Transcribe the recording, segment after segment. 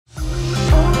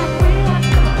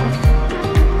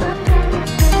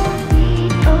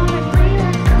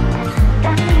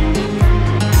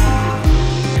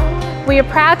We are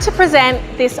proud to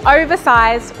present this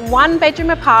oversized one-bedroom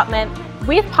apartment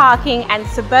with parking and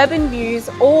suburban views,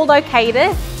 all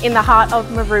located in the heart of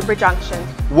Maroubra Junction.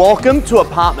 Welcome to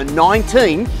apartment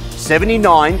 19,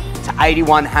 79 to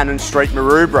 81 Hannan Street,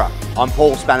 Maroubra. I'm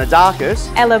Paul Spanadakis.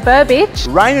 Ella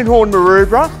Burbidge. Rain and Horn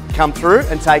Maroubra, come through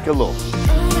and take a look.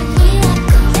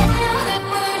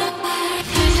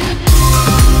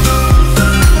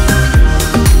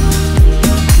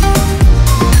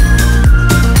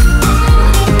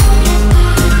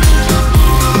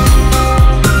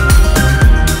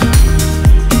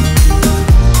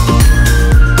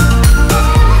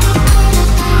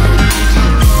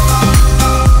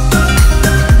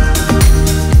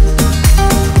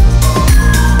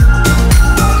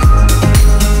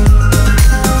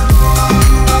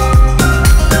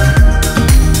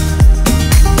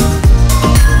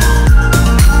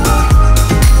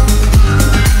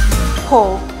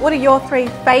 Paul, what are your 3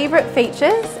 favourite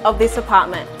features of this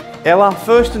apartment? Ella,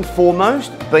 first and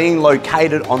foremost, being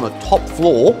located on the top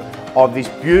floor of this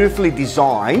beautifully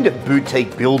designed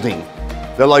boutique building.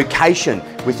 The location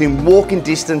within walking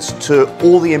distance to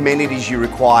all the amenities you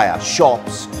require,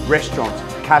 shops, restaurants,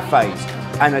 cafes,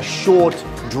 and a short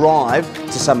drive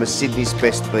to some of Sydney's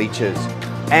best beaches.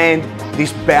 And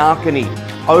this balcony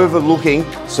overlooking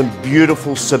some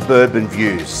beautiful suburban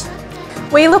views.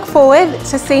 We look forward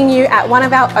to seeing you at one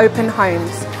of our open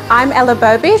homes. I'm Ella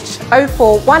Burbidge,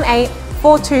 0418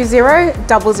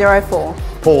 420 004.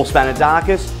 Paul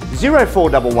Spanadakis,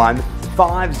 0411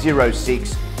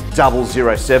 506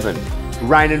 007.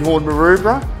 Rain and Horn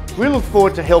Maroubra, we look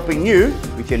forward to helping you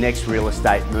with your next real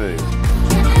estate move.